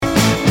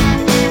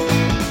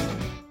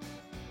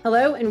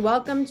Hello and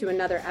welcome to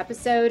another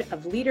episode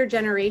of Leader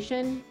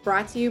Generation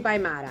brought to you by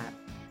ModApp.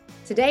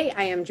 Today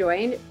I am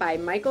joined by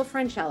Michael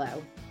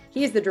Francello.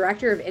 He is the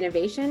Director of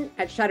Innovation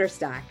at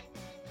Shutterstock.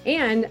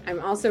 And I'm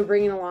also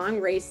bringing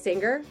along Ray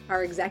Singer,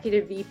 our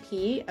Executive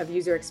VP of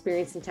User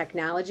Experience and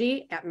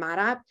Technology at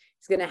ModApp.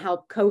 He's going to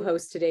help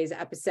co-host today's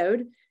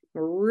episode.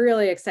 We're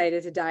really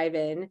excited to dive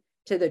in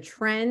to the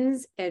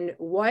trends and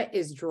what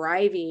is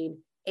driving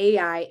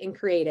AI in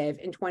creative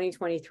in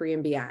 2023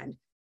 and beyond.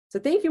 So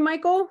thank you,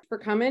 Michael, for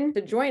coming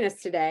to join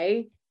us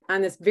today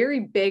on this very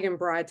big and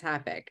broad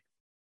topic.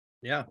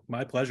 Yeah,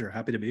 my pleasure.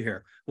 Happy to be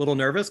here. A little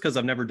nervous because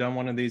I've never done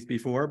one of these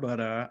before,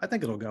 but I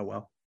think it'll go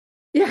well.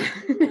 Yeah,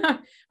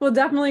 will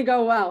definitely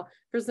go well.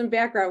 For some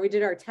background, we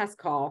did our test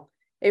call.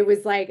 It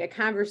was like a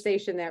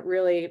conversation that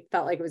really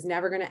felt like it was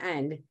never going to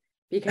end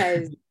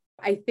because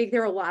I think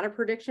there are a lot of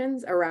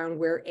predictions around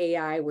where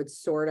AI would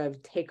sort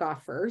of take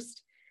off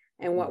first.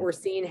 And what we're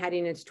seeing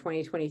heading into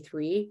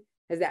 2023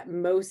 is that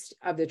most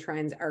of the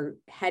trends are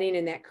heading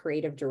in that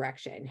creative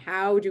direction.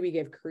 How do we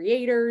give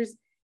creators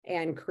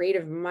and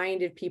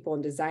creative-minded people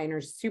and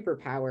designers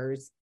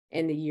superpowers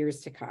in the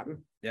years to come?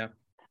 Yeah.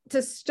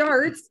 To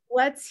start,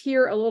 let's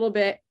hear a little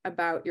bit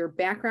about your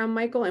background,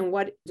 Michael, and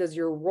what does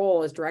your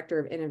role as Director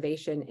of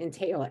Innovation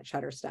entail at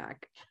Shutterstock?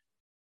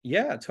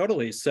 Yeah,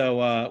 totally.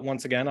 So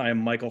once again, I am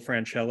Michael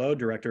Francello,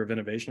 Director of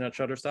Innovation at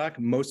Shutterstock.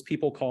 Most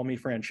people call me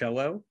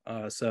Francello,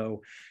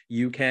 so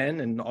you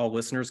can, and all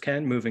listeners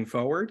can, moving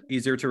forward.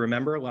 Easier to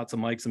remember, lots of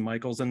Mikes and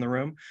Michaels in the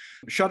room.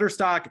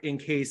 Shutterstock, in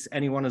case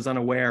anyone is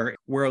unaware,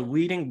 we're a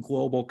leading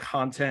global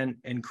content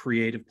and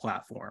creative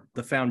platform.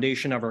 The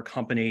foundation of our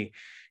company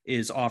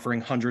is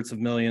offering hundreds of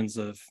millions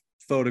of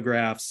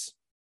photographs,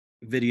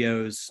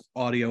 videos,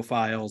 audio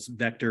files,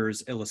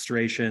 vectors,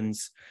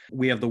 illustrations.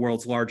 We have the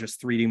world's largest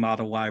 3D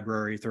model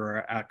library through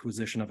our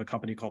acquisition of a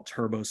company called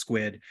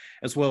TurboSquid,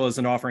 as well as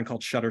an offering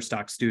called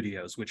Shutterstock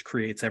Studios, which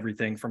creates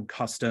everything from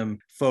custom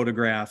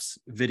photographs,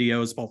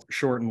 videos, both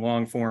short and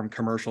long form,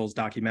 commercials,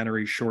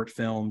 documentaries, short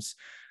films,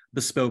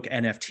 bespoke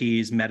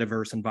NFTs,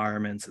 metaverse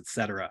environments,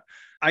 etc.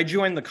 I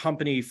joined the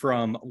company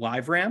from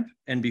LiveRamp,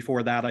 and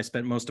before that, I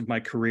spent most of my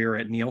career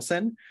at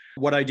Nielsen.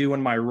 What I do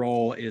in my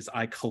role is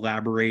I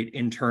collaborate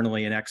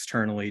internally and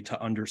externally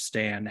to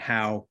understand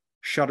how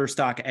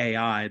Shutterstock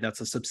AI,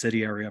 that's a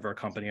subsidiary of our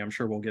company, I'm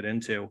sure we'll get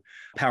into,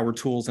 power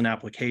tools and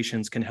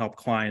applications can help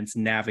clients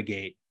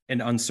navigate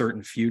an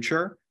uncertain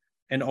future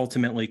and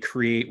ultimately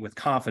create with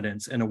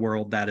confidence in a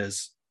world that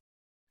is,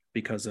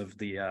 because of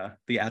the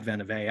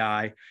advent of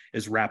AI,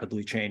 is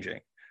rapidly changing.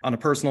 On a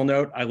personal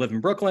note, I live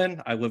in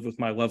Brooklyn. I live with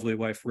my lovely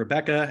wife,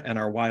 Rebecca, and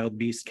our wild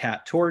beast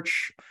cat,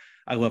 Torch.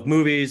 I love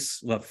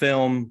movies, love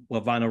film,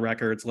 love vinyl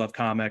records, love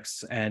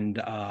comics, and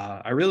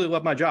I really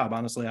love my job,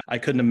 honestly. I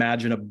couldn't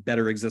imagine a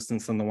better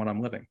existence than the one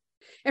I'm living.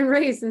 And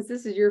Ray, since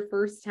this is your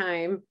first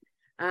time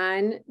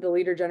on the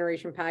Leader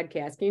Generation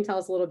podcast, can you tell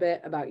us a little bit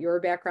about your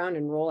background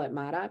and role at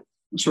ModApp?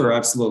 Sure,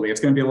 absolutely.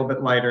 It's going to be a little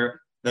bit lighter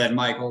than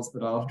Michael's,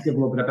 but I'll give a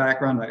little bit of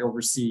background. I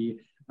oversee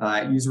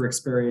user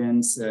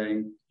experience,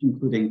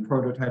 including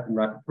prototyping,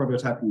 rapid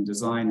prototyping,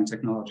 design, and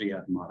technology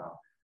at ModApp.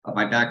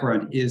 My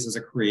background is as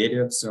a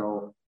creative,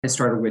 so I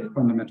started with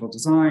fundamental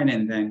design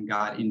and then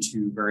got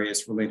into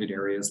various related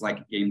areas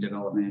like game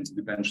development and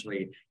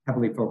eventually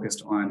heavily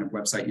focused on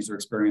website user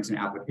experience and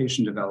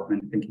application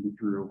development, thinking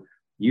through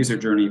user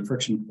journey,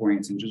 friction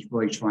points, and just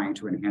really trying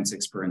to enhance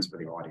experience for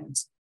the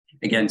audience.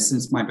 Again,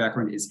 since my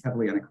background is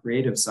heavily on the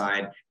creative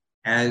side,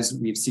 as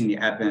we've seen the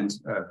advent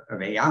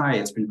of AI,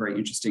 it's been very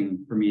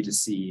interesting for me to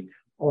see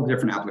all the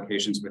different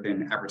applications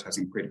within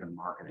advertising, creative, and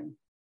marketing,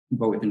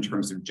 both in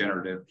terms of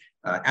generative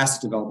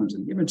asset development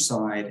on the image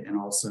side and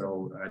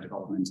also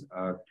development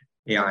of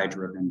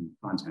AI-driven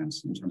content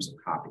in terms of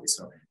copy.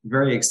 So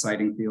very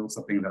exciting field,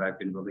 something that I've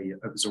been really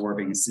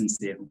absorbing since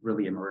they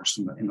really emerged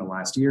in the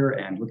last year,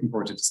 and looking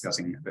forward to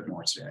discussing a bit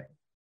more today.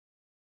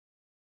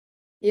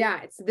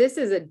 Yeah, this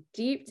is a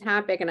deep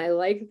topic, and I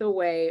like the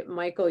way,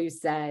 Michael, you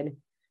said,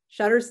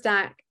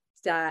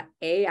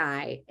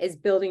 Shutterstock.ai is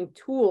building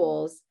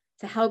tools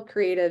to help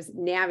creatives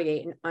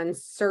navigate an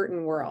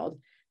uncertain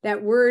world.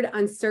 That word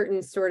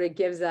uncertain sort of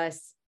gives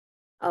us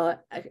a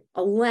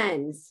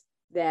lens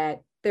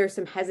that there's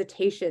some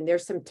hesitation,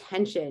 there's some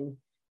tension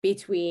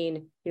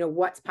between,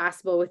 what's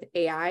possible with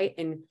AI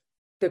and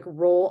the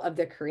role of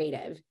the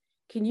creative.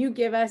 Can you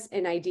give us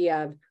an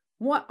idea of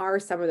what are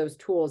some of those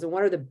tools and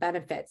what are the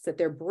benefits that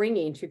they're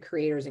bringing to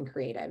creators and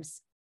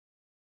creatives?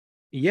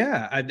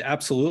 Yeah,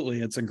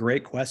 absolutely. It's a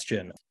great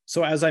question.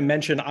 So as I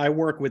mentioned, I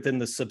work within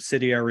the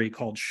subsidiary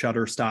called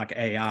Shutterstock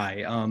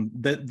AI.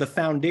 The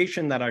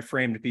foundation that I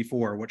framed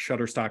before, what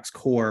Shutterstock's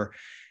core,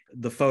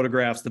 the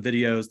photographs, the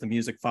videos, the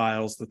music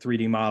files, the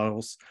 3D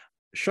models.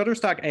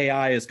 Shutterstock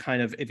AI is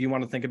kind of, if you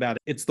want to think about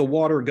it, it's the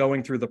water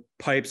going through the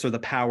pipes or the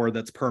power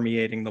that's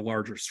permeating the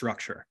larger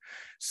structure.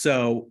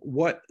 So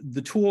what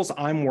the tools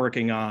I'm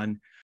working on,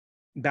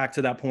 back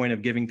to that point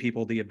of giving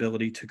people the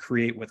ability to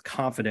create with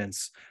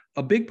confidence,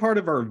 a big part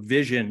of our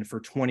vision for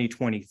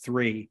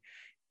 2023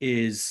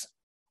 is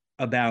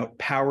about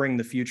powering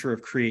the future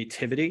of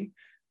creativity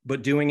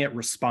but doing it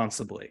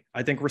responsibly.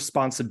 I think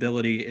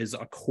responsibility is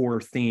a core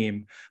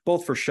theme,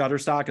 both for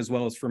Shutterstock as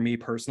well as for me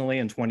personally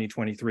in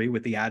 2023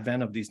 with the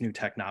advent of these new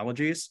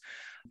technologies.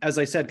 As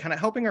I said, kind of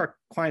helping our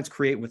clients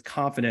create with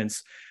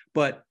confidence,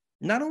 but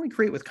not only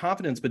create with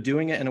confidence, but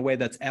doing it in a way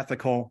that's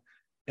ethical.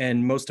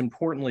 And most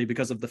importantly,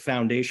 because of the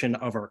foundation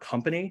of our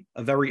company,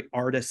 a very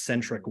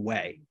artist-centric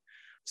way.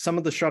 Some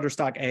of the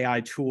Shutterstock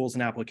AI tools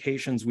and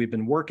applications we've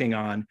been working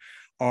on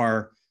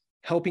are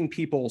helping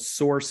people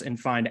source and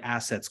find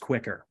assets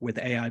quicker with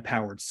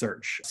AI-powered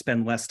search,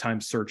 spend less time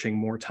searching,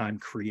 more time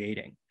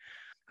creating.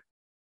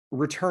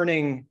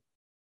 Returning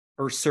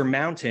or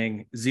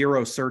surmounting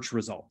zero search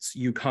results.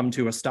 You come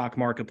to a stock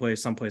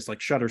marketplace, someplace like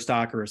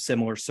Shutterstock or a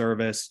similar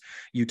service,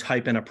 you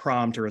type in a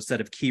prompt or a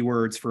set of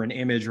keywords for an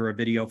image or a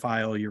video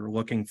file you're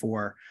looking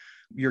for,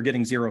 you're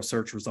getting zero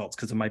search results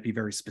because it might be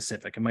very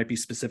specific. It might be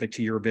specific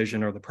to your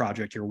vision or the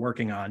project you're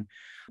working on.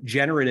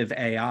 Generative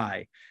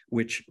AI,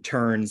 which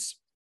turns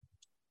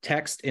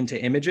text into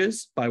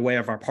images by way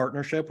of our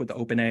partnership with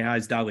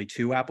OpenAI's DALL-E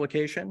 2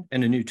 application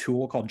and a new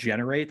tool called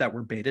Generate that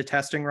we're beta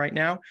testing right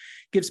now,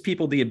 gives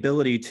people the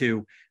ability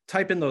to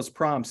type in those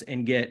prompts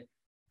and get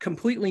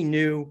completely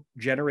new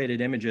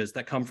generated images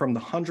that come from the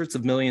hundreds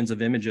of millions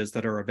of images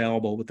that are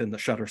available within the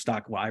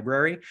Shutterstock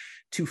library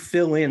to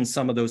fill in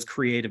some of those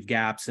creative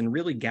gaps and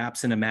really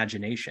gaps in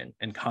imagination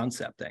and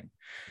concepting.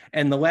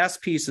 And the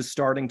last piece is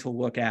starting to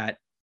look at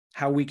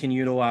how we can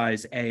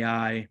utilize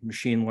AI,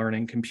 machine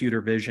learning,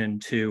 computer vision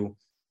to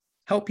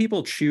help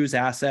people choose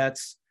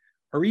assets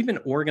or even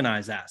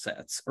organize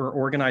assets or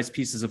organize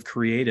pieces of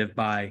creative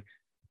by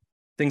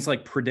things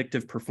like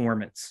predictive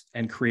performance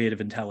and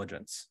creative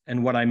intelligence.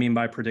 And what I mean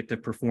by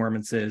predictive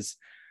performance is,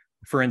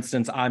 for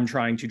instance, I'm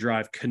trying to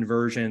drive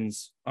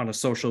conversions on a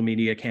social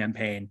media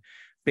campaign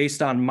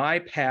based on my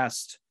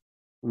past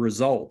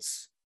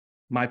results,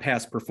 my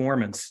past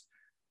performance.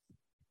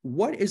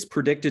 What is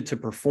predicted to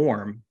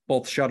perform,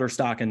 both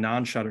Shutterstock and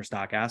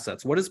non-Shutterstock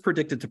assets? What is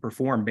predicted to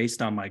perform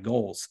based on my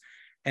goals?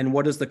 And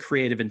what is the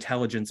creative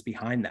intelligence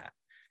behind that?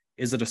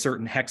 Is it a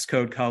certain hex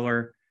code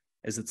color?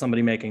 Is it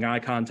somebody making eye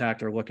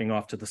contact or looking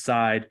off to the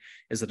side?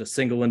 Is it a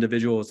single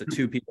individual? Is it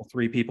two people,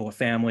 three people, a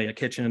family, a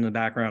kitchen in the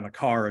background, a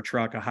car, a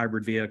truck, a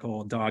hybrid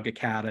vehicle, a dog, a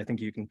cat? I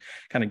think you can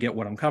kind of get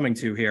what I'm coming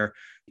to here.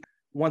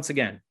 Once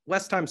again,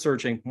 less time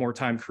searching, more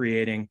time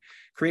creating,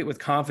 create with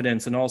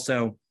confidence, and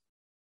also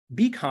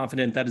be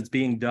confident that it's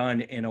being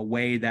done in a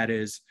way that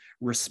is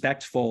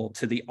respectful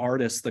to the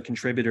artists, the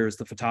contributors,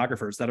 the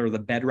photographers that are the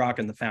bedrock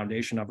and the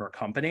foundation of our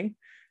company,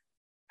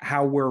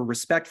 how we're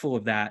respectful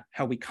of that,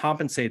 how we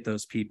compensate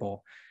those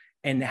people,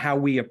 and how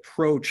we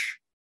approach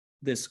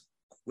this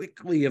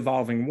quickly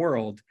evolving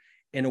world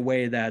in a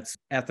way that's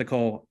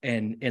ethical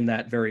and in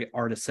that very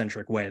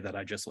artist-centric way that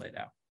I just laid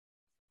out.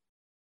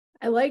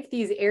 I like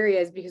these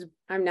areas because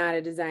I'm not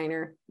a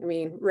designer. I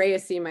mean, Ray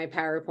has seen my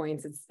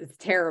PowerPoints. It's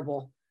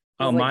terrible.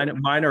 Oh,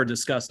 mine are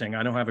disgusting.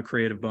 I don't have a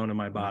creative bone in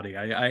my body.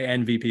 I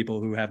envy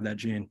people who have that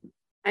gene.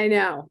 I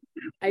know.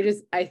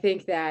 I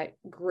think that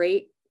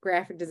great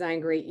graphic design,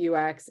 great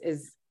UX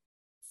is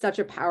such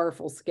a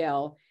powerful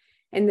skill.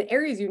 And the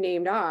areas you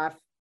named off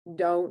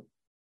don't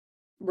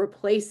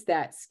replace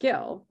that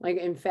skill. Like,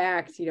 in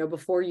fact,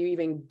 before you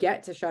even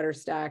get to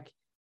Shutterstock,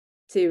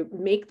 to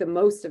make the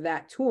most of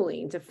that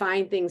tooling, to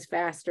find things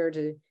faster,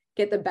 to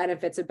get the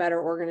benefits of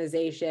better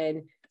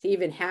organization, to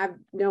even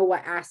know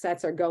what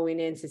assets are going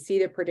in, to see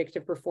the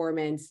predictive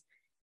performance,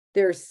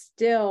 there's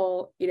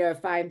still,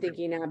 if I'm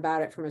thinking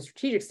about it from a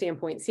strategic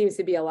standpoint, seems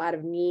to be a lot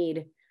of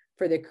need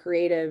for the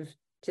creative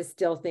to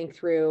still think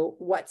through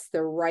what's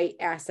the right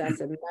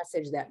assets and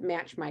message that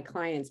match my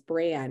client's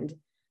brand.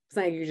 It's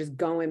not like you're just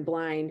going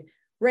blind.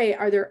 Ray,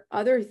 are there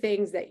other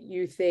things that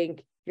you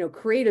think,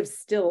 creatives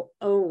still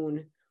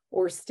own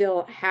or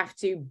still have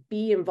to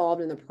be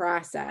involved in the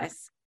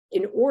process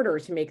in order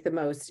to make the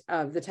most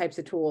of the types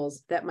of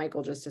tools that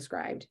Michael just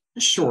described?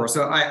 Sure.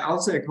 So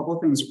I'll say a couple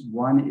of things.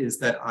 One is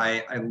that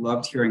I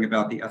loved hearing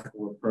about the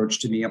ethical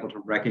approach to being able to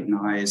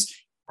recognize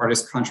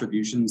artist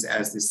contributions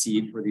as the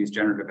seed for these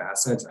generative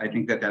assets. I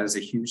think that is a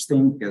huge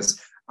thing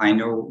because I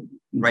know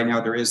right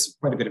now there is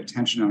quite a bit of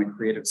tension on the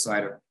creative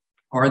side of,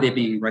 are they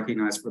being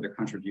recognized for their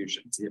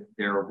contributions? If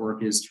their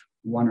work is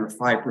 1 or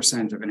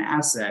 5% of an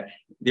asset,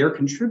 they're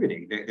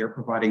contributing. They're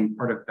providing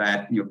part of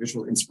that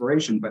visual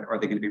inspiration, but are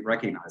they going to be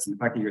recognized? And the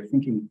fact that you're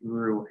thinking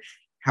through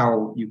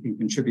how you can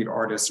contribute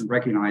artists and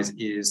recognize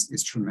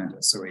is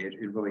tremendous. So it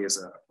really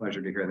is a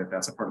pleasure to hear that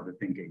that's a part of the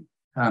thinking.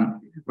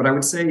 What I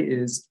would say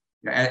is,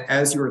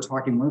 as you were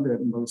talking, one of the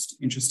most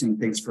interesting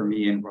things for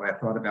me and what I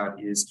thought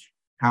about is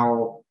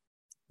how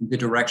the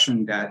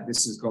direction that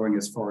this is going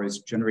as far as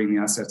generating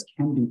the assets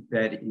can be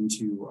fed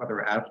into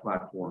other ad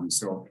platforms.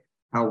 So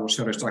how will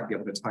Shutterstock be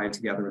able to tie it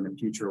together in the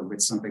future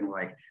with something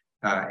like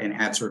an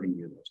ad serving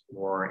unit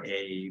or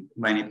a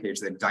landing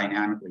page that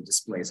dynamically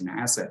displays an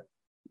asset?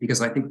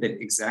 Because I think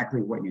that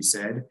exactly what you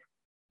said,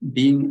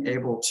 being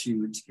able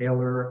to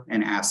tailor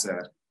an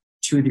asset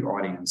to the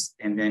audience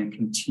and then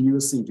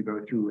continuously to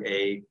go through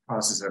a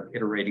process of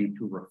iterating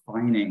through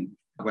refining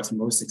what's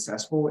most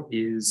successful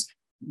is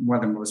one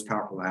of the most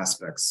powerful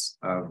aspects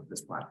of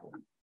this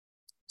platform.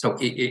 So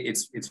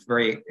it's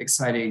very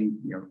exciting,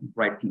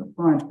 right from the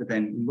front, but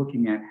then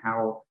looking at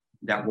how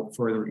that will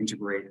further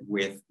integrate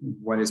with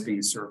what is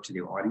being served to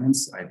the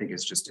audience, I think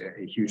is just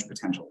a huge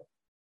potential.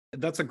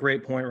 That's a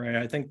great point, Ray.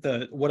 I think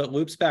what it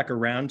loops back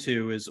around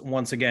to is,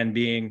 once again,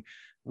 being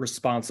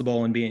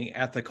responsible and being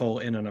ethical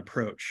in an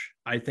approach.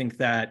 I think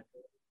that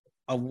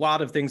a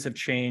lot of things have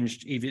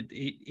changed,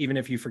 even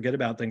if you forget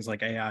about things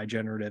like AI,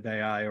 generative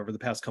AI, over the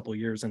past couple of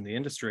years in the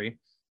industry.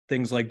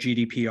 Things like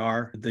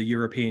GDPR, the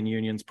European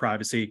Union's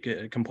privacy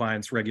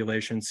compliance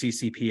regulation,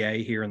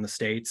 CCPA here in the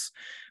States,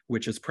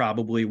 which is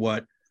probably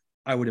what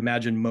I would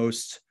imagine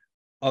most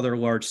other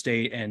large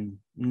state and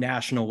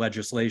national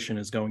legislation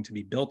is going to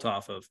be built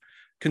off of.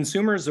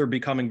 Consumers are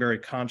becoming very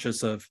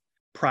conscious of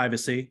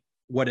privacy,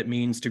 what it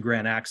means to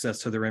grant access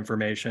to their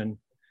information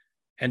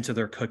and to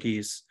their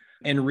cookies,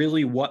 and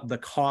really what the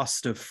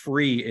cost of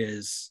free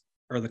is,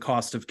 or the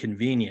cost of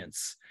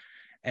convenience.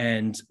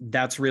 And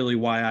that's really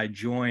why I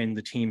joined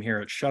the team here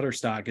at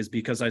Shutterstock, is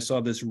because I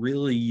saw this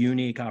really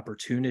unique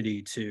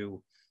opportunity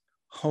to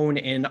hone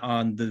in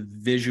on the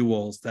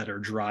visuals that are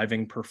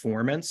driving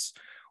performance,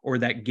 or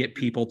that get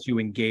people to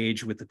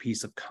engage with the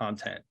piece of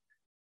content.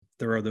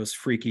 There are those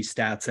freaky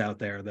stats out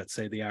there that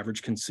say the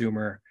average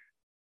consumer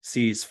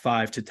sees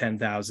 5,000 to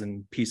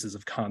 10,000 pieces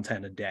of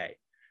content a day.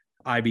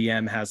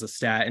 IBM has a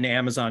stat, and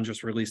Amazon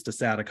just released a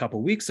stat a couple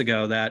of weeks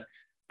ago that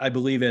I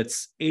believe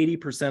it's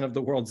 80% of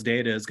the world's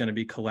data is going to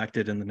be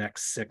collected in the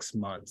next 6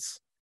 months.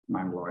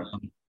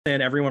 Mind-blowing.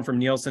 And everyone from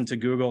Nielsen to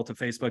Google to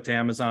Facebook to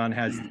Amazon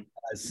has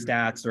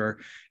stats or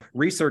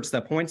research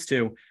that points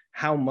to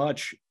how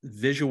much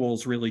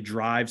visuals really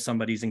drive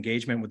somebody's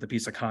engagement with a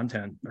piece of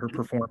content, or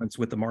performance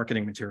with the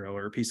marketing material,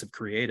 or a piece of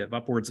creative,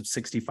 upwards of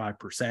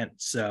 65%.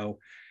 So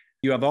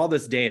you have all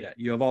this data,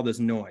 you have all this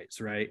noise,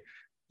 right?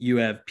 You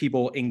have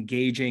people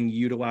engaging,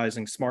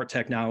 utilizing smart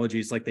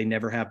technologies like they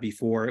never have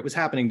before. It was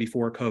happening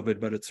before COVID,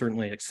 but it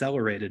certainly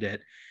accelerated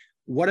it.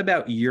 What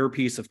about your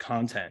piece of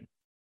content,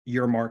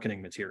 your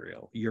marketing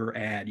material, your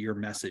ad, your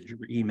message, your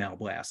email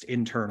blast,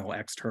 internal,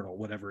 external,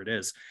 whatever it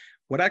is?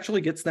 What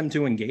actually gets them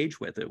to engage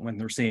with it when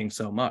they're seeing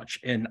so much?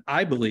 And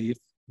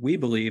we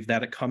believe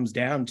that it comes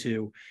down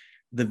to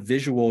the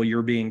visual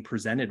you're being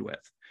presented with.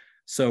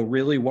 So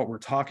really what we're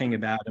talking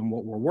about and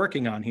what we're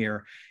working on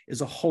here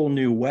is a whole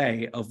new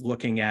way of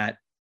looking at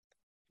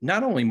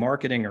not only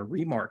marketing or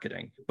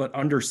remarketing, but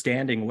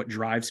understanding what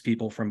drives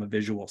people from a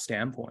visual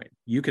standpoint.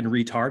 You can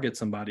retarget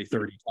somebody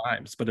 30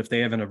 times, but if they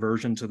have an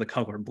aversion to the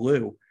color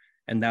blue,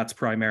 and that's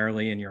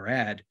primarily in your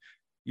ad,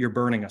 you're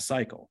burning a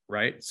cycle,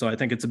 right? So I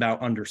think it's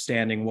about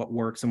understanding what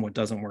works and what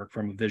doesn't work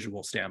from a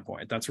visual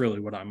standpoint. That's really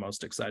what I'm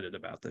most excited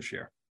about this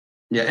year.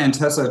 Yeah, and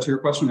Tessa, to your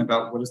question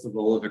about what is the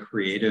role of a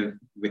creative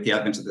with the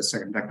advent of this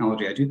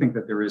technology, I do think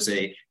that there is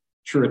a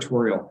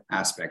curatorial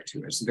aspect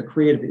to it. So the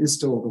creative is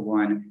still the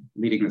one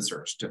leading the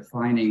search,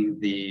 defining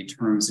the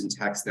terms and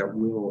text that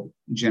will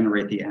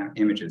generate the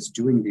images,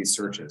 doing these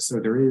searches. So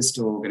there is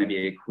still going to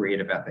be a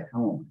creative at the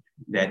helm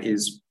that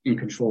is in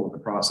control of the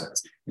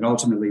process. And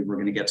ultimately, we're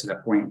going to get to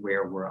that point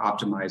where we're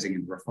optimizing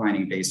and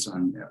refining based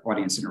on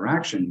audience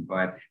interaction,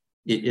 but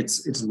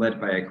it's led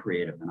by a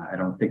creative. And I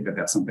don't think that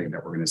that's something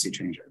that we're going to see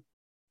changing.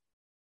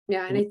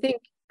 Yeah, and I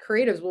think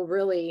creatives will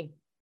really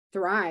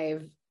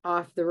thrive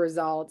off the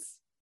results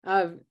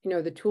of,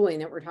 the tooling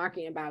that we're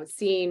talking about,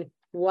 seeing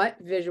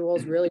what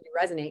visuals really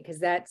resonate, because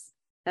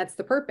that's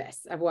the purpose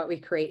of what we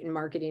create in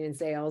marketing and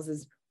sales.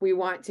 Is we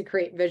want to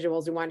create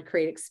visuals, we want to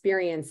create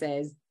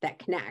experiences that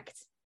connect.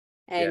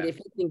 And if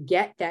you can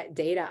get that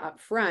data up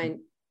front,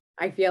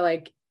 I feel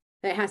like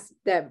that has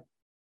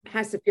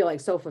to feel like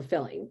so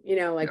fulfilling,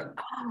 oh,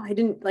 I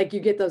didn't, like, you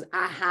get those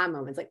aha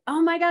moments, like,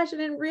 oh my gosh, I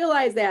didn't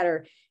realize that,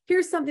 or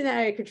here's something that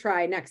I could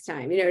try next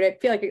time. I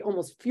feel like it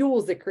almost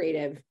fuels the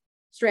creative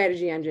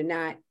strategy engine,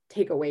 not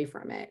take away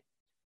from it.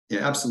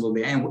 Yeah,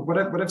 absolutely. And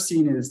what I've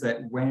seen is that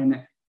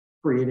when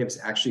creatives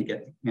actually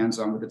get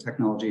hands-on with the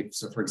technology,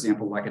 so for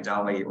example, like a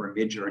DALL-E or a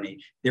Midjourney,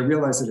 they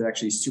realize that it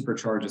actually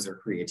supercharges their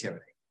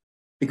creativity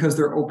because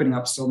they're opening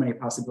up so many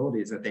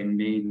possibilities that they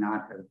may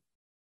not have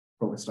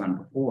focused on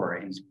before,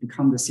 and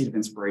become the seed of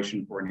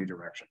inspiration for a new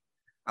direction.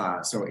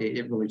 So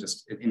it really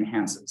just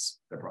enhances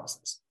the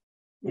process.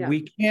 Yeah.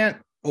 We can't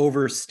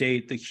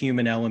overstate the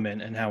human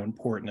element and how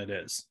important it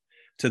is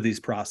to these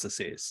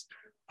processes.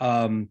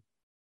 I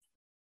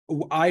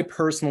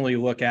personally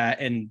look at,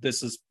 and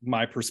this is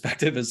my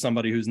perspective as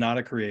somebody who's not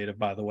a creative,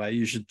 by the way,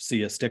 you should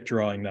see a stick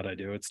drawing that I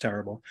do, it's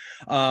terrible.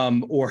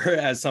 Or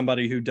as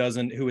somebody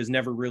who has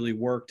never really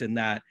worked in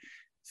that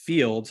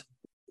field,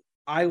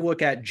 I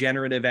look at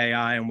generative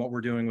AI and what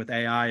we're doing with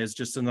AI as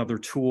just another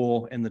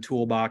tool in the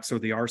toolbox or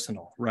the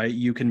arsenal, right?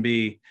 You can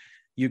be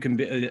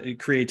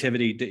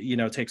creativity,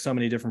 takes so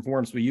many different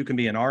forms, but you can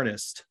be an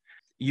artist.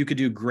 You could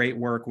do great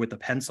work with a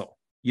pencil.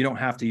 You don't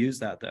have to use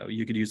that though.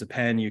 You could use a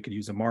pen, you could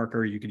use a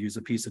marker, you could use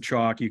a piece of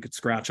chalk, you could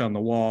scratch on the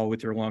wall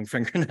with your long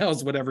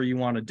fingernails, whatever you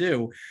want to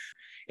do.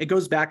 It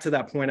goes back to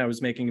that point I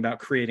was making about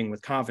creating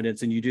with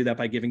confidence. And you do that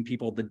by giving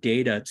people the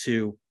data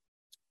to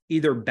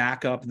either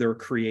back up their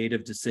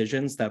creative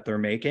decisions that they're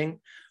making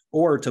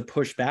or to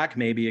push back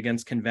maybe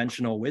against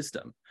conventional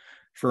wisdom.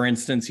 For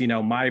instance,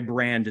 my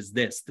brand is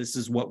this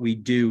is what we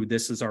do,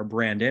 this is our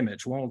brand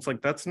image. Well, it's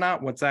like, that's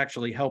not what's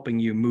actually helping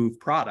you move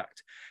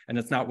product. And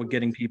it's not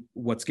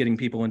what's getting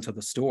people into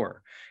the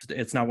store.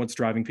 It's not what's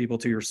driving people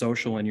to your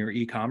social and your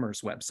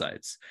e-commerce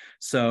websites.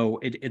 So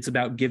it's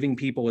about giving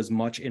people as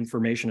much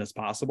information as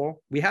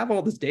possible. We have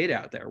all this data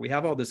out there. We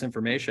have all this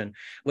information.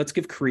 Let's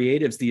give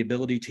creatives the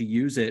ability to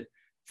use it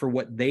for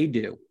what they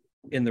do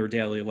in their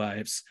daily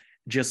lives.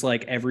 Just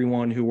like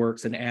everyone who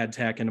works in ad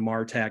tech and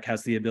MarTech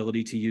has the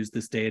ability to use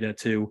this data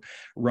to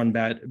run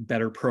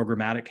better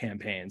programmatic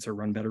campaigns or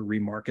run better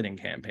remarketing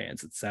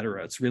campaigns, et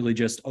cetera. It's really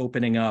just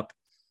opening up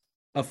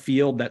a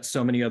field that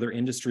so many other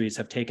industries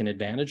have taken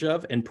advantage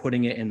of and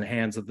putting it in the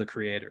hands of the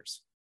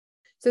creators.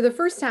 So the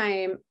first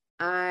time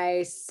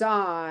I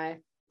saw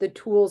the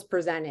tools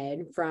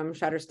presented from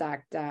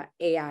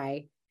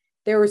Shutterstock.ai,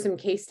 there were some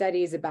case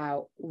studies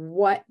about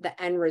what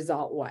the end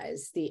result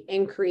was, the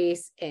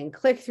increase in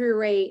click-through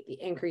rate,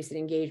 the increase in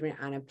engagement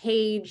on a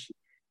page.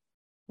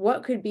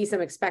 What could be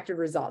some expected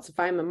results? If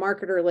I'm a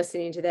marketer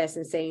listening to this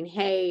and saying,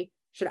 hey,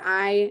 should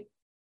I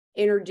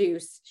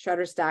introduce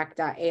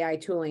Shutterstock.ai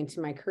tooling to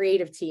my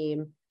creative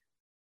team?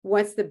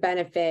 What's the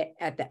benefit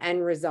at the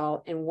end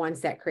result and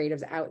once that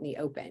creative's out in the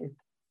open?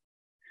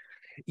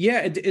 Yeah,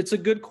 it's a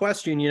good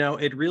question.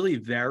 It really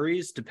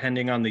varies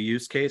depending on the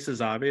use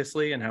cases,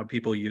 obviously, and how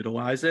people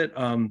utilize it.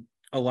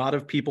 A lot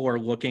of people are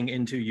looking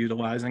into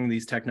utilizing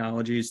these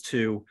technologies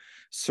to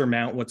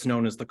surmount what's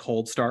known as the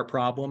cold start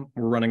problem.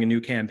 We're running a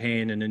new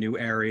campaign in a new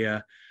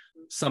area,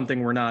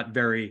 something we're not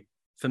very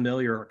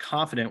familiar or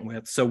confident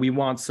with. So we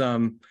want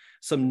some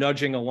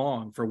nudging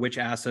along for which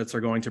assets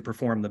are going to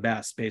perform the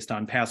best based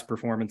on past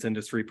performance,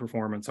 industry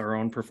performance, our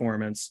own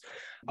performance.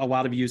 A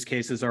lot of use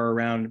cases are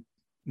around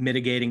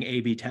mitigating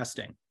A/B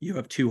testing. You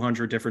have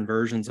 200 different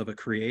versions of a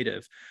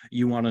creative.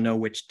 You want to know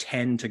which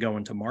 10 to go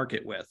into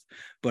market with,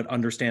 but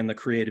understand the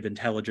creative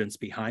intelligence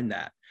behind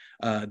that.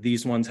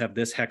 These ones have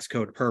this hex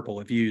code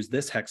purple. If you use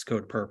this hex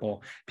code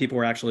purple, people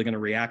are actually going to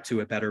react to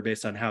it better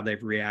based on how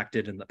they've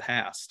reacted in the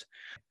past.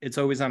 It's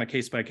always on a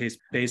case-by-case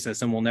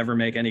basis, and we'll never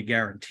make any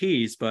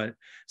guarantees, but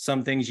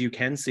some things you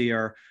can see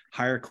are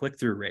higher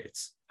click-through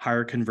rates,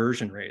 higher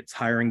conversion rates,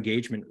 higher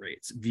engagement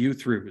rates,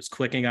 view-throughs,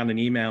 clicking on an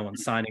email and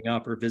signing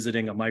up, or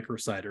visiting a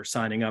microsite, or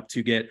signing up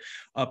to get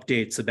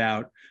updates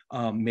about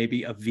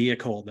maybe a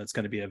vehicle that's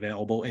going to be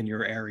available in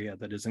your area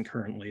that isn't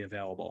currently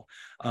available.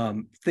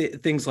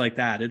 Things like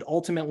that. It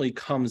ultimately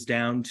comes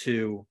down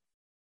to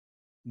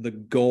the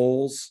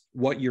goals,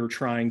 what you're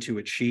trying to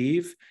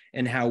achieve,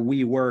 and how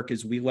we work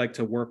is we like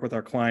to work with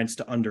our clients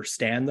to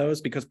understand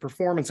those, because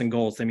performance and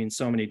goals, they mean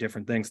so many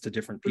different things to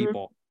different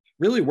people.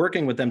 Really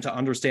working with them to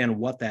understand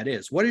what that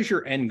is. What is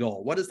your end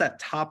goal? What is that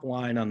top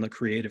line on the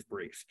creative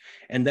brief?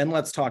 And then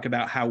let's talk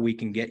about how we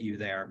can get you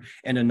there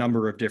in a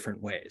number of different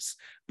ways.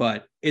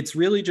 But it's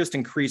really just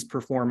increased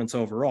performance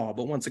overall.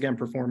 But once again,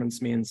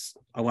 performance means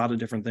a lot of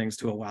different things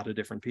to a lot of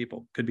different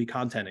people. Could be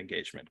content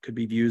engagement, could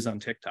be views on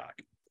TikTok,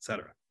 et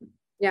cetera.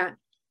 Yeah.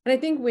 And I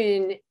think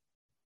when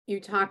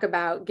you talk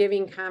about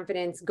giving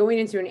confidence, going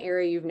into an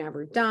area you've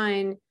never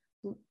done,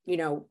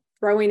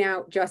 throwing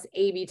out just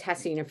A/B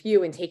testing a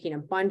few and taking a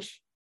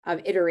bunch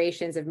of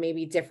iterations of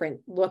maybe different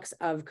looks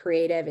of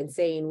creative and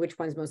saying which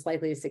one's most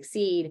likely to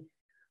succeed.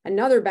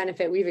 Another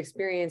benefit we've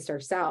experienced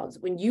ourselves,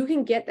 when you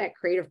can get that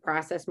creative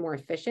process more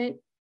efficient,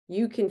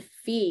 you can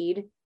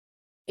feed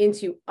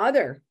into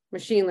other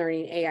machine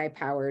learning AI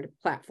powered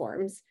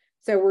platforms.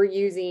 So we're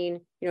using,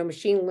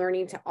 machine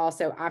learning to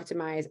also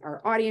optimize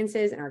our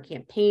audiences and our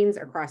campaigns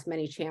across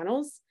many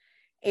channels.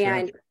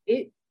 And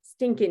it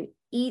stinking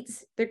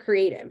eats the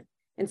creative.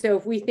 And so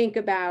if we think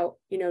about,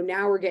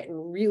 now we're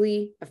getting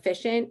really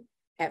efficient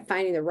at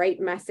finding the right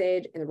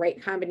message and the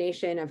right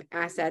combination of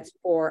assets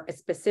for a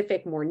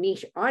specific, more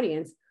niche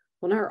audience,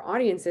 well, now our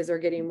audiences are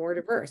getting more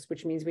diverse,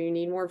 which means we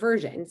need more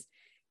versions.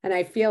 And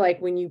I feel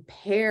like when you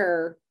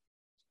pair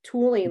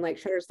tooling like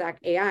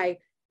Shutterstock.ai,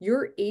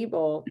 you're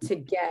able to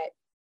get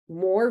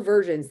more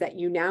versions that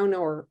you now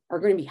know are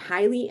going to be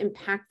highly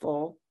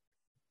impactful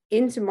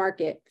into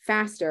market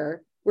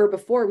faster, where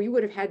before we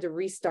would have had to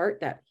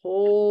restart that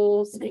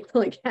whole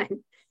cycle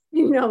again,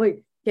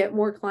 get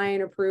more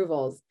client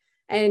approvals.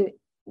 And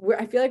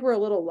I feel like we're a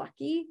little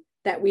lucky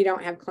that we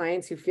don't have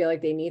clients who feel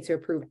like they need to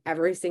approve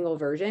every single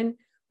version.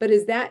 But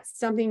is that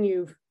something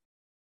you've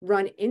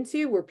run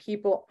into where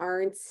people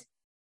aren't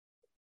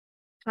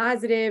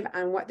positive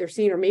on what they're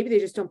seeing, or maybe they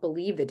just don't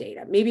believe the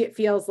data? Maybe it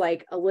feels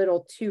like a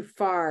little too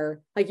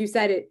far. Like you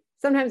said, it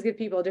sometimes gives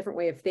people a different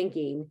way of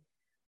thinking.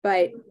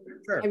 But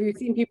have you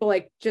seen people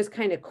just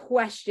kind of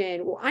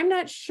question, well, I'm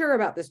not sure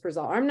about this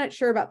result. I'm not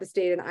sure about this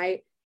data. And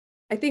I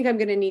think I'm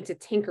going to need to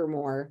tinker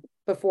more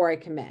before I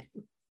commit.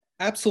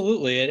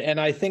 Absolutely. And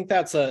I think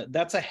that's a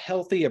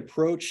healthy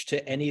approach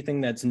to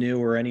anything that's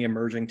new or any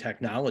emerging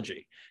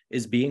technology,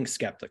 is being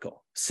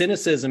skeptical.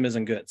 Cynicism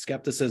isn't good.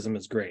 Skepticism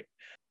is great.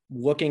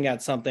 Looking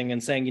at something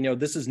and saying,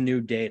 this is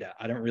new data.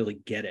 I don't really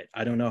get it.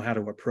 I don't know how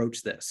to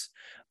approach this.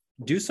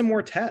 do some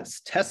more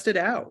tests, test it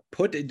out,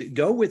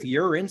 go with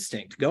your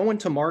instinct, go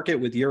into market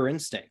with your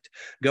instinct,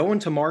 go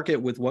into market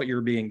with what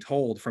you're being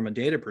told from a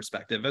data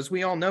perspective. As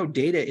we all know,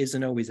 data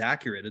isn't always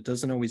accurate. It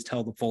doesn't always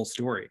tell the full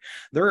story.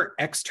 There are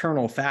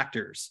external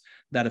factors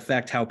that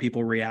affect how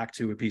people react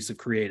to a piece of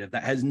creative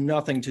that has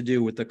nothing to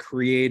do with the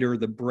creator,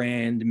 the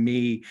brand,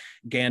 me,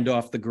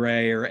 Gandalf the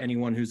Grey, or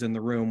anyone who's in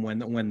the room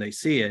when they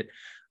see it.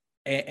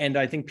 And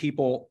I think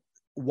people,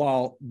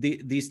 while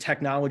these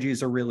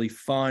technologies are really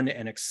fun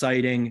and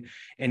exciting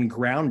and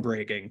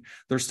groundbreaking,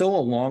 there's still a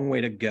long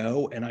way to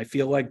go. And I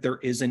feel like there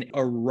isn't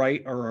a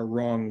right or a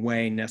wrong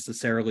way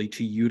necessarily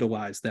to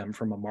utilize them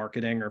from a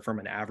marketing or from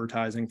an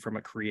advertising, from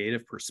a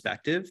creative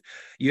perspective.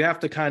 You have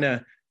to kind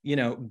of,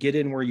 get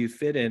in where you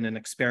fit in and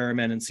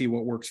experiment and see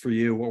what works for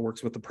you, what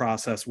works with the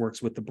process,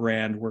 works with the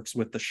brand, works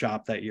with the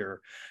shop that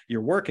you're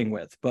working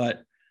with.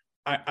 But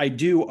I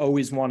do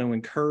always want to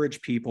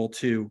encourage people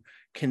to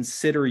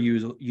consider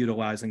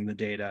utilizing the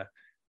data,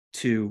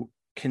 to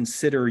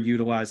consider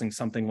utilizing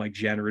something like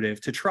generative,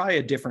 to try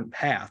a different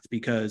path,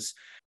 because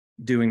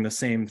doing the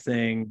same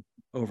thing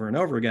over and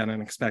over again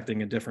and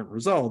expecting a different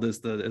result is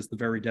the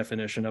very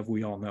definition of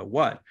we all know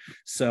what.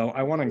 So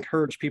I want to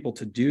encourage people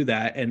to do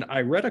that. And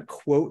I read a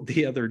quote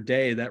the other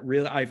day that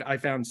really I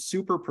found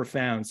super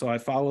profound. So I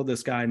follow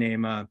this guy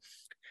named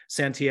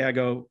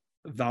Santiago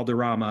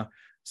Valderrama.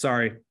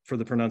 Sorry for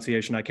the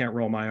pronunciation. I can't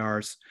roll my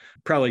R's.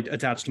 Probably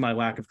attached to my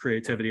lack of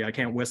creativity. I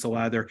can't whistle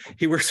either.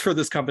 He works for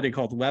this company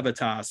called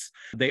Levitas.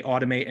 They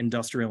automate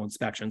industrial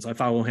inspections. I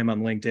follow him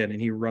on LinkedIn,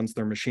 and he runs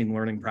their machine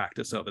learning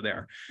practice over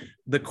there.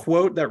 The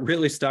quote that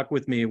really stuck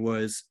with me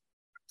was,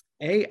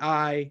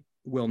 AI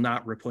will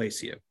not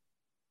replace you.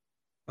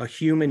 A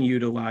human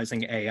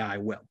utilizing AI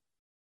will.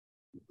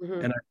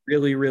 Mm-hmm. And I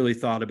really, really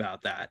thought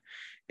about that.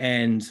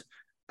 And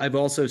I've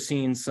also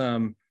seen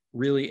some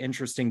really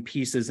interesting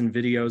pieces and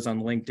videos on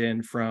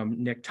LinkedIn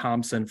from Nick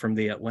Thompson from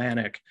The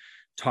Atlantic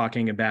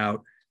talking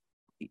about,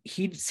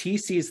 he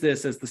sees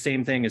this as the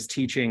same thing as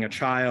teaching a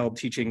child,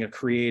 teaching a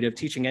creative,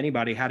 teaching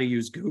anybody how to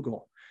use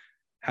Google,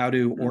 how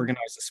to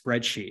organize a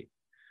spreadsheet,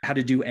 how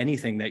to do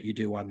anything that you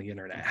do on the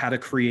internet, how to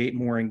create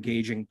more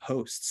engaging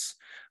posts,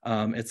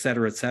 et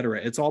cetera, et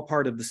cetera. It's all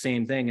part of the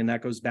same thing. And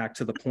that goes back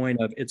to the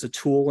point of it's a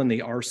tool in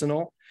the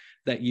arsenal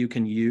that you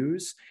can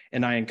use.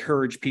 And I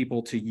encourage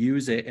people to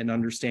use it and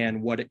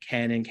understand what it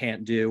can and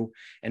can't do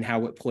and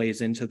how it plays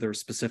into their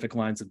specific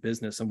lines of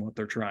business and what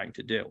they're trying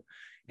to do.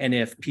 And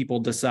if people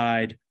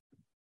decide,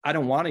 I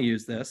don't want to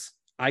use this,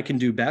 I can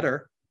do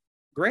better,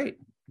 great,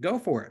 go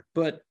for it.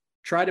 But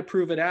try to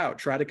prove it out,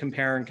 try to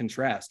compare and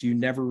contrast. You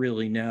never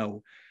really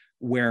know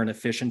where an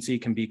efficiency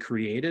can be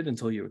created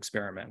until you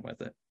experiment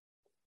with it.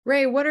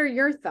 Ray, what are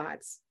your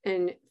thoughts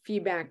and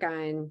feedback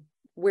on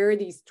where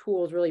these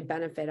tools really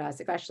benefit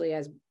us, especially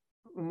as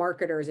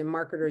marketers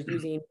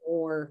using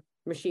more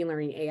machine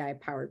learning AI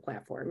powered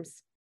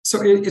platforms?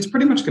 So it's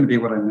pretty much going to be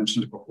what I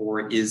mentioned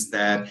before, is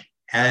that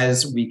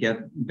as we get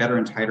better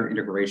and tighter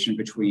integration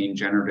between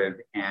generative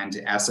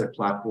and asset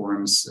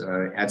platforms,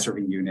 ad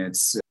serving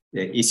units,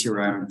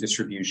 ECRM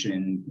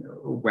distribution,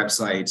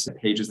 websites,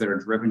 pages that are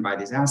driven by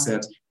these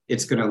assets,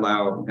 it's going to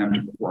allow them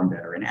to perform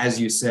better. And as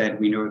you said,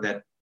 we know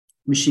that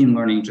machine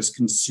learning just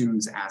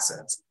consumes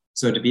assets.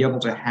 So to be able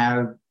to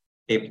have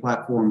a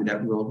platform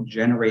that will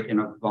generate in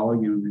a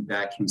volume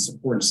that can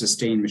support and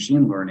sustain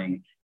machine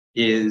learning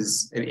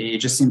it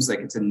just seems like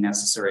it's a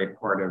necessary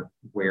part of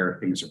where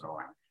things are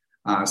going.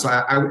 So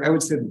I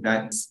would say that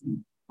that's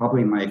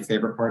probably my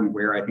favorite part, and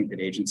where I think that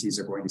agencies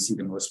are going to see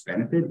the most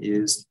benefit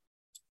is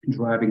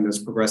driving those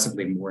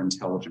progressively more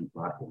intelligent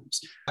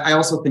platforms. I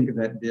also think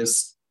that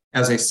this,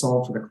 as a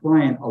solve for the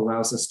client,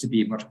 allows us to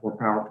be much more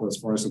powerful as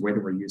far as the way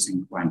that we're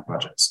using client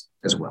budgets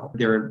as well.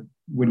 There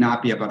would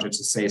not be a budget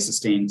to, say,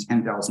 sustain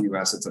 10,000 new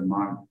assets a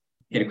month.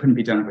 It couldn't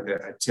be done with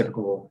a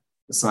typical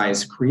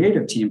size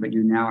creative team, but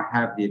you now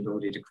have the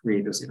ability to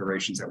create those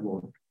iterations that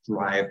will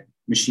drive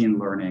machine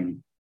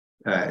learning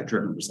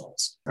driven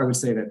results. I would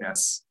say that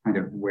that's kind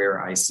of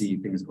where I see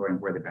things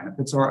going, where the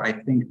benefits are. I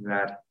think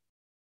that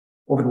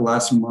over the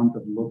last month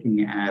of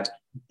looking at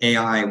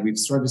AI, we've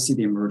started to see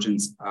the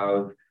emergence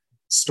of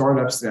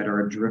startups that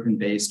are driven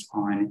based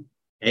on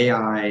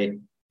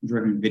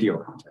AI-driven video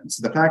content.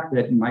 So the fact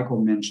that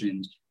Michael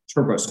mentioned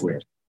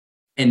TurboSquid,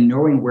 and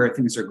knowing where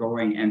things are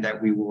going, and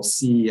that we will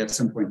see at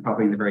some point,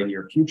 probably in the very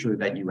near future,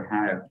 that you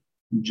have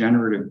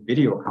generative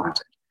video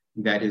content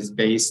that is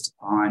based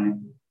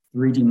on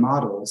 3D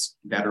models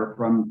that are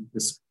from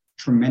this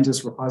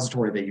tremendous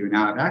repository that you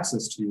now have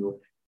access to,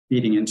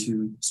 feeding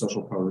into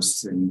social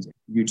posts and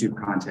YouTube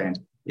content,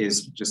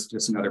 is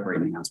just another great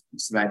announcement.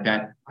 So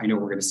that I know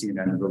we're going to see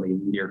that in the really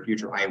near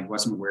future. I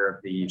wasn't aware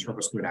of the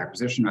TurboSquid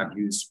acquisition. I've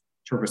used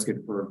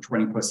TurboSquid for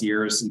 20 plus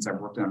years since I've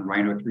worked on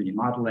Rhino 3D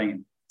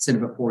modeling,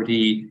 Cinema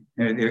 4D.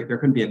 There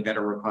couldn't be a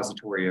better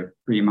repository of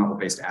 3D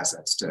model-based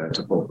assets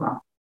to pull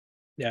from.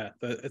 Yeah,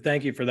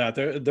 thank you for that.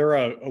 They're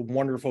a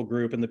wonderful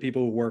group, and the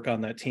people who work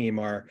on that team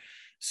are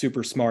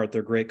super smart.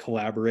 They're great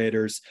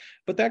collaborators.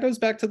 But that goes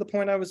back to the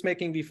point I was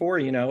making before.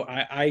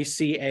 I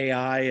see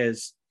AI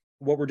as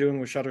what we're doing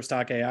with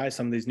Shutterstock AI,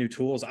 some of these new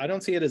tools, I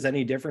don't see it as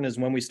any different as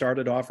when we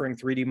started offering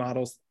 3D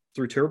models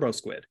through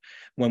TurboSquid,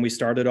 when we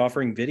started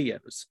offering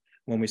videos,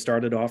 when we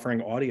started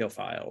offering audio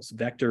files,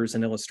 vectors,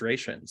 and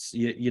illustrations.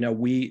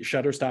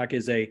 Shutterstock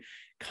is a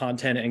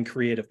content and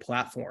creative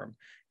platform,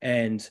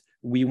 and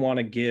we want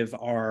to give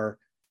our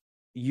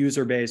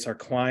user base, our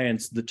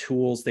clients, the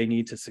tools they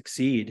need to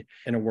succeed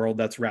in a world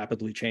that's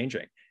rapidly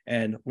changing.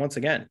 And once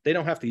again, they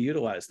don't have to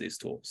utilize these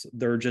tools.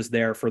 They're just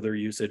there for their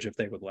usage if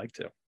they would like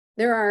to.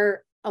 There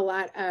are a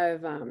lot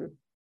of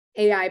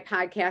AI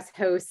podcast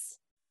hosts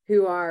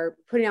who are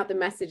putting out the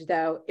message,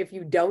 though, if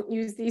you don't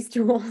use these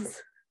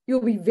tools,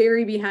 you'll be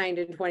very behind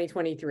in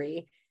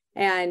 2023.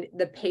 And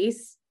the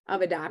pace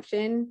of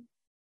adoption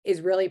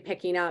is really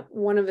picking up.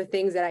 One of the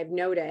things that I've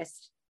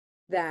noticed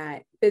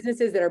that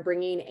businesses that are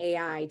bringing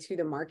AI to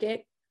the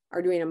market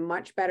are doing a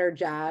much better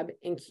job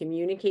in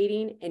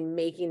communicating and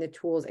making the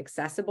tools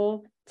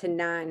accessible to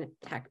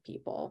non-tech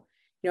people.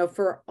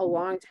 For a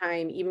long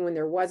time, even when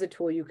there was a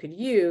tool you could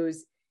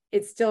use,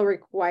 it still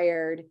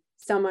required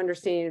some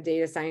understanding of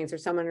data science or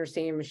some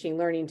understanding of machine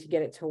learning to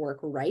get it to work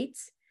right.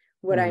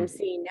 What I'm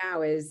seeing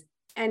now is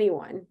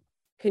anyone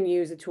can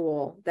use a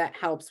tool that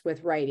helps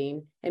with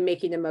writing and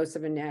making the most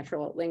of a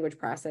natural language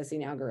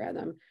processing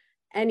algorithm.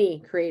 Any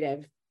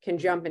creative can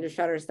jump into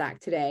Shutterstock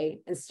today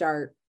and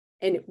start,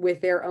 and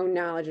with their own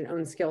knowledge and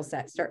own skill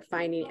set, start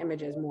finding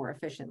images more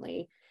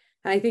efficiently.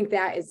 And I think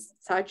that is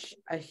such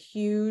a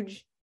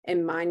huge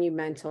and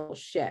monumental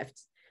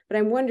shift. But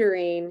I'm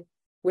wondering,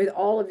 with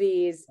all of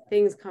these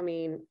things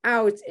coming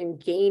out and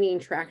gaining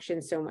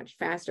traction so much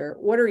faster,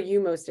 what are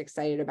you most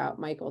excited about,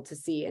 Michael, to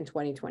see in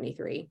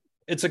 2023?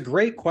 It's a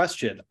great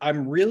question.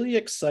 I'm really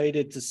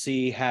excited to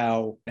see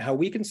how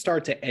we can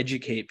start to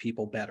educate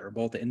people better,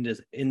 both in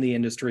the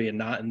industry and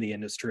not in the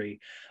industry,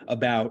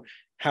 about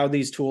how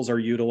these tools are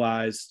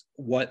utilized,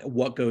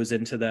 what goes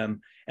into them.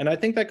 And I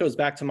think that goes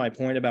back to my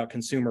point about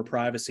consumer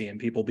privacy and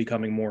people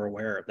becoming more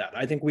aware of that.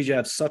 I think we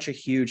have such a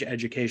huge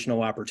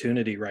educational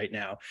opportunity right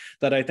now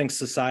that I think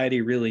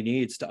society really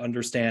needs to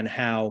understand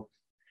how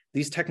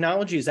these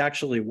technologies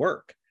actually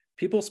work.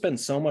 People spend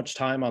so much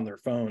time on their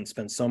phones,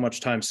 spend so much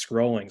time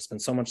scrolling,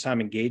 spend so much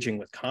time engaging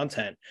with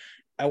content.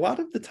 A lot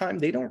of the time,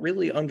 they don't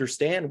really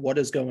understand what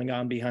is going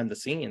on behind the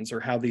scenes or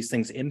how these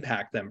things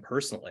impact them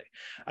personally.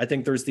 I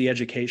think there's the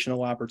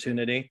educational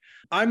opportunity.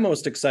 I'm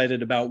most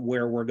excited about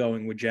where we're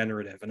going with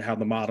generative and how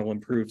the model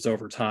improves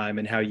over time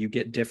and how you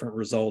get different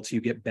results,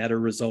 you get better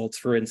results.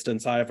 For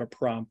instance, I have a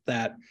prompt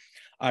that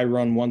I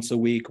run once a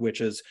week,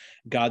 which is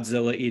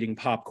Godzilla eating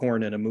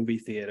popcorn in a movie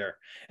theater.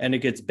 And it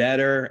gets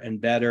better and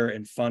better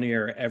and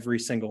funnier every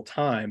single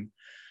time.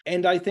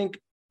 And I think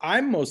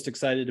I'm most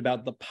excited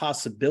about the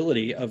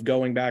possibility of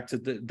going back to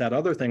that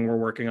other thing we're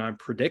working on,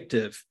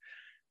 predictive,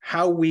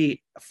 how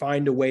we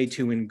find a way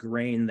to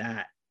ingrain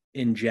that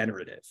in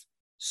generative.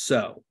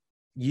 So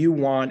you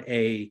want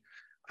I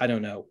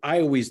don't know, I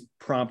always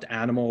prompt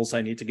animals.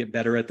 I need to get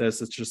better at this.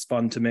 It's just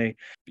fun to me.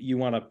 You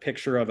want a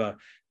picture of a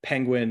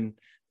penguin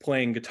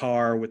playing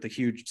guitar with a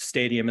huge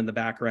stadium in the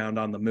background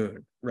on the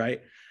moon,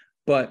 right?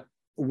 But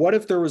what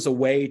if there was a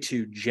way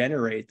to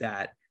generate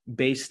that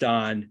based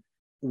on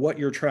what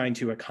you're trying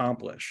to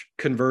accomplish,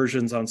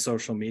 conversions on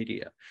social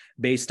media,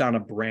 based on a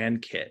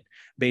brand kit,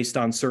 based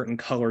on certain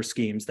color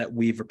schemes that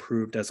we've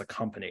approved as a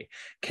company?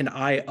 Can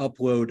I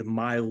upload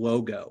my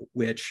logo,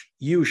 which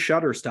you,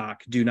 Shutterstock,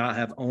 do not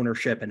have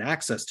ownership and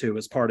access to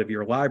as part of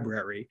your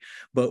library,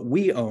 but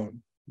we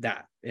own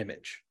that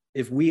image?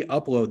 If we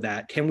upload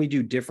that, can we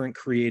do different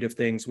creative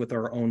things with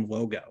our own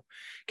logo?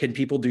 Can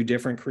people do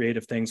different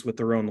creative things with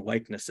their own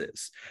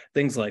likenesses?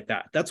 Things like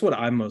that. That's what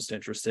I'm most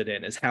interested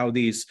in, is how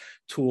these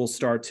tools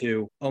start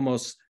to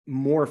almost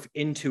morph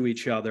into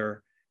each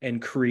other and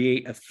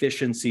create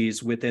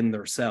efficiencies within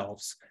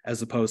themselves,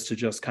 as opposed to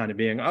just kind of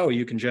being, oh,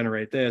 you can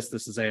generate this.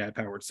 This is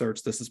AI-powered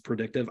search. This is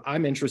predictive.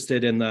 I'm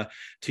interested in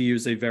to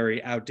use a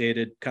very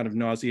outdated, kind of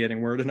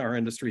nauseating word in our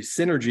industry,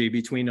 synergy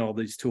between all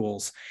these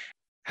tools.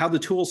 How the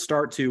tools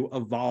start to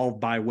evolve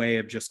by way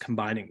of just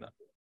combining them.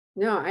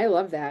 No, I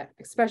love that,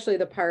 especially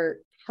the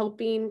part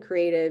helping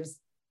creatives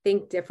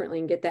think differently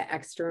and get that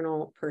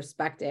external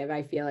perspective.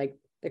 I feel like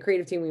the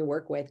creative team we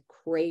work with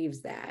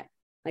craves that.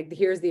 Like,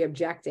 here's the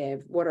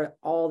objective. What are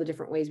all the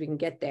different ways we can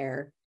get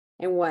there?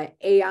 And what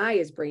AI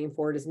is bringing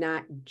forward is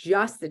not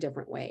just the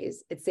different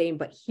ways. It's saying,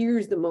 but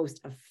here's the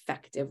most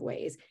effective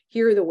ways.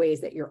 Here are the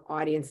ways that your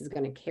audience is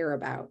going to care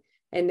about.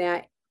 And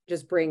that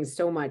just brings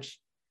so much,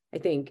 I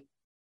think,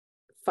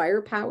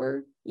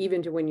 firepower,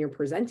 even to when you're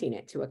presenting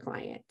it to a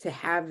client, to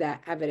have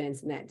that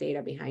evidence and that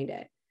data behind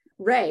it.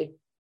 Ray,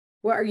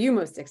 what are you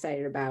most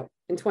excited about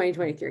in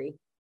 2023?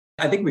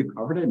 I think we've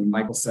covered it, and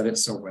Michael said it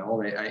so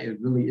well. It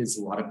really is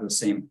a lot of those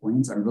same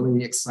points. I'm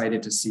really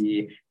excited to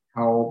see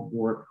how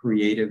more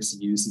creatives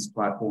use these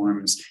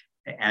platforms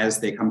as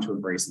they come to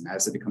embrace them,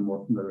 as they become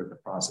more familiar with the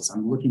process.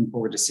 I'm looking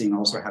forward to seeing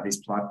also how these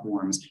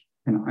platforms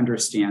can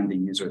understand the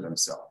user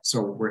themselves.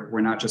 So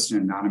we're not just an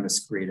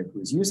anonymous creative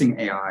who's using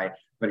AI,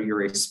 but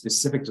you're a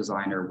specific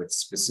designer with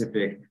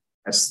specific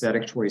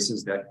aesthetic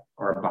choices that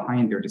are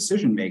behind their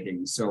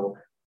decision-making. So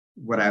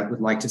what I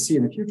would like to see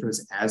in the future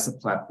is as the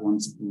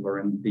platforms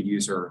learn the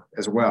user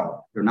as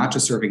well, they're not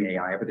just serving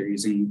AI, but they're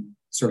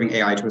serving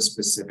AI to a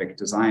specific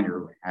designer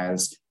who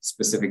has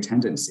specific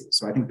tendencies.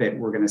 So I think that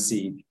we're going to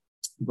see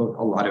both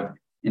a lot of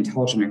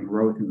intelligent and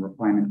growth and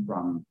refinement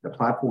from the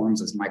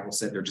platforms. As Michael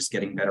said, they're just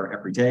getting better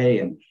every day.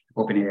 And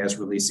OpenAI is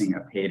releasing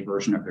a paid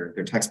version of their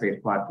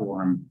text-based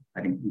platform,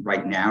 I think,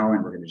 right now.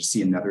 And we're going to just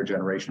see another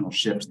generational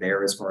shift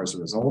there as far as the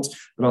results,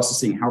 but also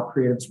seeing how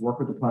creatives work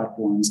with the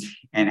platforms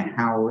and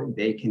how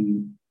they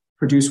can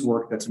produce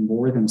work that's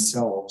more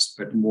themselves,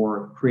 but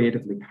more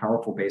creatively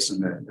powerful based on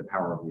the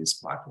power of these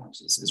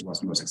platforms is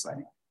what's most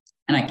exciting.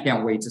 And I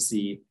can't wait to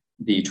see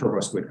the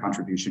TurboSquid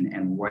contribution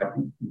and what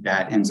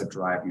that ends up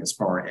driving as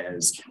far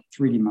as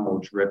 3D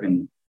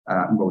model-driven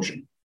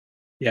motion.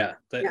 Yeah,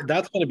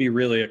 that's going to be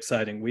really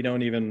exciting. We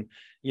don't even,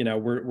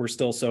 we're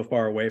still so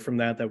far away from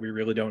that we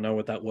really don't know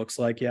what that looks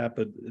like yet,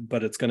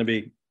 but it's going to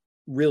be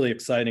really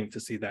exciting to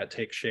see that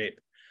take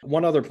shape.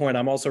 One other point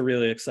I'm also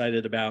really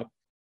excited about,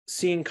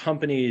 seeing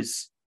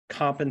companies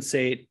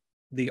compensate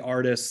the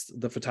artists,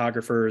 the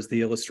photographers,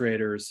 the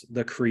illustrators,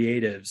 the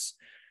creatives,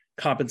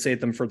 compensate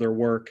them for their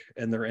work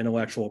and their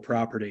intellectual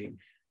property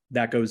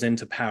that goes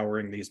into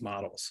powering these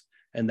models.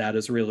 And that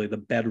is really the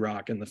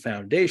bedrock and the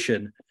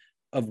foundation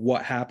of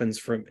what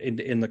happens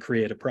in the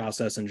creative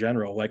process in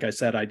general. Like I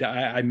said,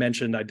 I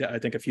mentioned, I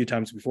think a few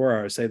times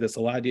before, I say this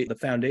a lot, the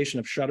foundation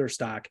of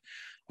Shutterstock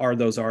are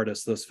those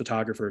artists, those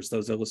photographers,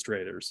 those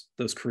illustrators,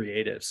 those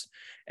creatives.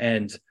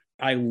 And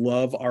I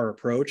love our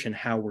approach and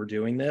how we're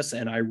doing this.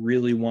 And I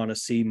really want to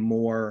see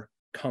more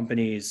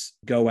companies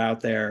go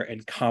out there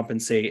and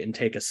compensate and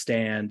take a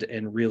stand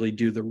and really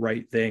do the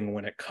right thing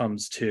when it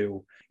comes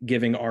to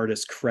giving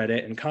artists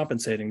credit and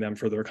compensating them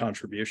for their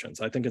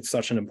contributions. I think it's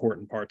such an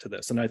important part to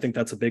this. And I think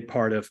that's a big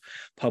part of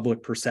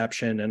public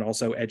perception and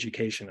also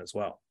education as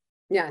well.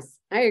 Yes,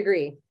 I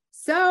agree.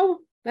 So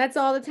that's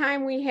all the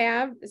time we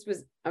have. This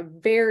was a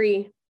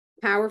very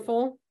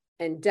powerful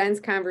and dense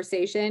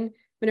conversation.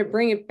 I'm going to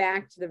bring it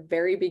back to the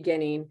very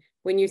beginning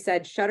when you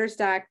said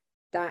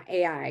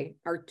Shutterstock.ai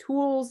are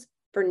tools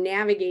for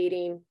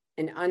navigating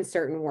an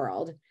uncertain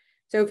world.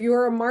 So if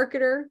you're a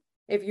marketer,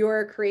 if you're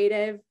a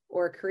creative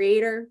or a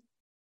creator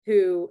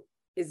who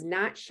is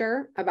not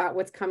sure about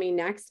what's coming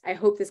next, I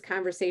hope this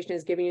conversation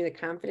is giving you the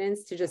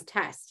confidence to just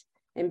test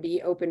and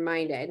be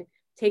open-minded.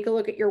 Take a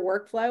look at your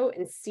workflow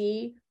and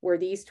see where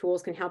these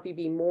tools can help you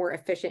be more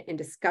efficient in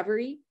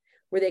discovery,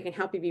 where they can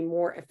help you be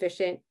more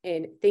efficient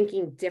in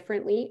thinking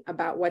differently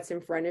about what's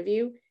in front of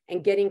you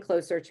and getting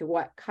closer to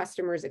what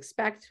customers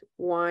expect,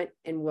 want,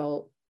 and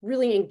will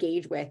really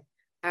engage with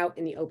out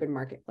in the open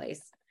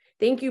marketplace.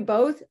 Thank you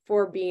both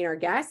for being our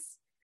guests.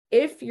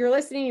 If you're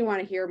listening, you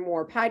want to hear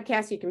more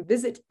podcasts, you can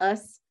visit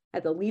us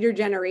at the Leader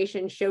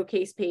Generation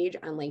Showcase page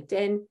on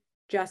LinkedIn.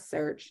 Just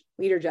search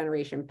Leader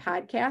Generation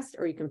Podcast,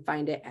 or you can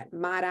find it at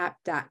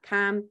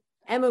modop.com,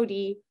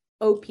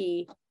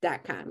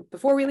 MODOP.com.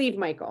 Before we leave,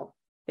 Michael,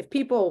 if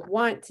people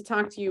want to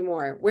talk to you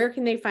more, where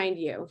can they find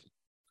you?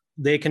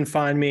 They can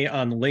find me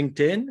on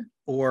LinkedIn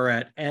or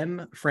at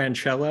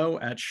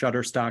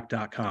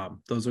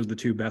mfrancello@shutterstock.com. Those are the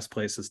two best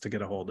places to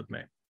get a hold of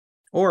me.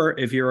 Or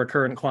if you're a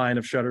current client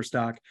of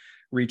Shutterstock,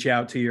 reach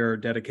out to your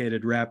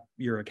dedicated rep,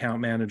 your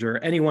account manager,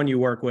 anyone you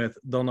work with.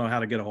 They'll know how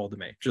to get a hold of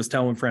me. Just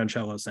tell them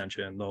Francello sent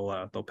you and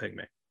they'll ping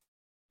me.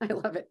 I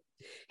love it.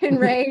 And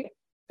Ray,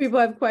 people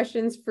have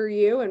questions for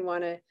you and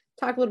want to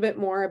talk a little bit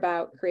more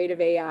about creative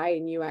AI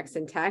and UX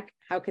and tech.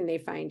 How can they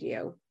find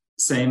you?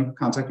 Same,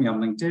 contact me on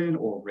LinkedIn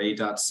or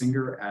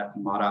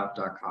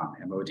ray.singer@modop.com,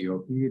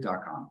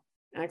 MODOP.com.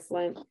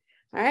 Excellent. All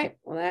right.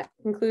 Well, that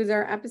concludes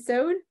our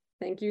episode.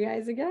 Thank you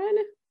guys again.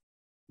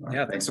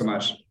 Yeah, thanks so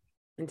much.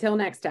 Until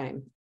next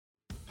time.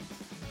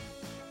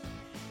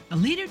 The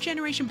Leader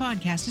Generation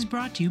Podcast is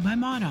brought to you by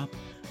ModUp,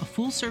 a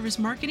full-service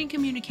marketing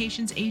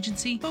communications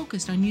agency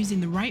focused on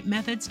using the right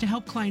methods to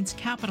help clients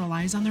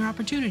capitalize on their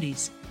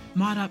opportunities.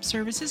 ModUp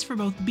services for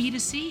both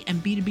B2C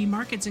and B2B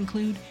markets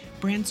include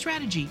brand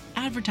strategy,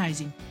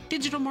 advertising,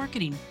 digital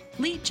marketing,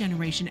 lead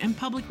generation, and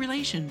public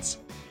relations.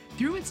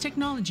 Through its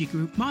technology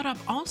group, ModUp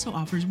also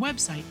offers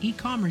website,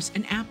 e-commerce,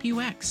 and app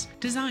UX,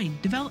 design,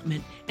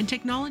 development, and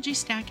technology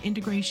stack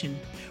integration.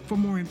 For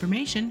more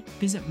information,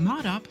 visit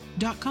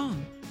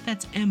modup.com.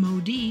 That's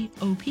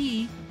MODOP.com.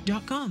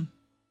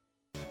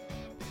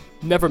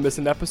 Never miss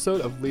an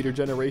episode of Leader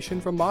Generation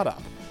from ModUp.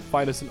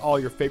 Find us in all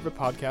your favorite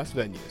podcast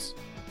venues.